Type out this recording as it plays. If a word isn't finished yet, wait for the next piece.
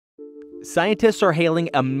Scientists are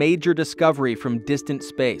hailing a major discovery from distant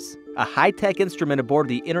space. A high-tech instrument aboard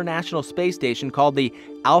the International Space Station called the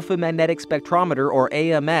Alpha Magnetic Spectrometer, or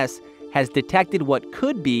AMS, has detected what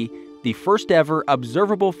could be the first-ever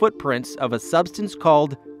observable footprints of a substance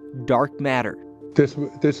called dark matter. This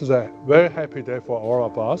is a very happy day for all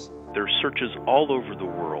of us. There are searches all over the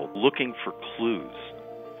world looking for clues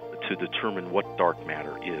to determine what dark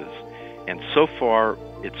matter is, and so far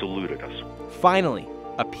it's eluded us. Finally,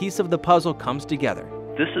 a piece of the puzzle comes together.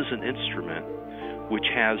 This is an instrument which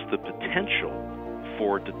has the potential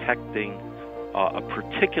for detecting a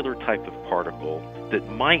particular type of particle that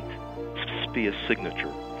might be a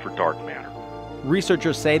signature for dark matter.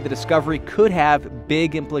 Researchers say the discovery could have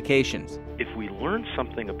big implications. If we learn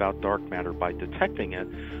something about dark matter by detecting it,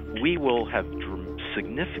 we will have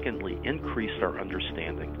significantly increased our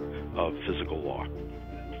understanding of physical law.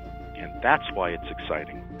 And that's why it's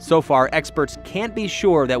exciting. So far, experts can't be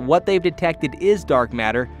sure that what they've detected is dark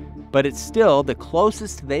matter, but it's still the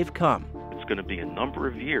closest they've come. It's going to be a number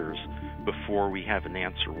of years before we have an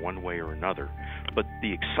answer one way or another. But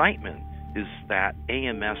the excitement is that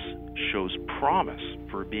AMS shows promise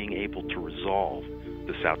for being able to resolve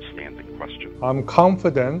this outstanding question. I'm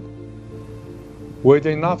confident with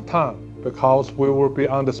enough time, because we will be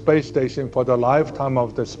on the space station for the lifetime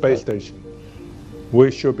of the space station, we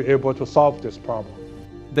should be able to solve this problem.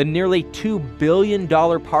 The nearly $2 billion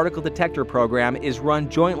particle detector program is run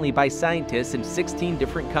jointly by scientists in 16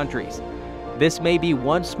 different countries. This may be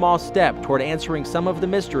one small step toward answering some of the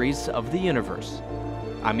mysteries of the universe.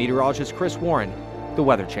 I'm meteorologist Chris Warren, the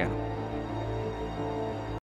Weather Channel.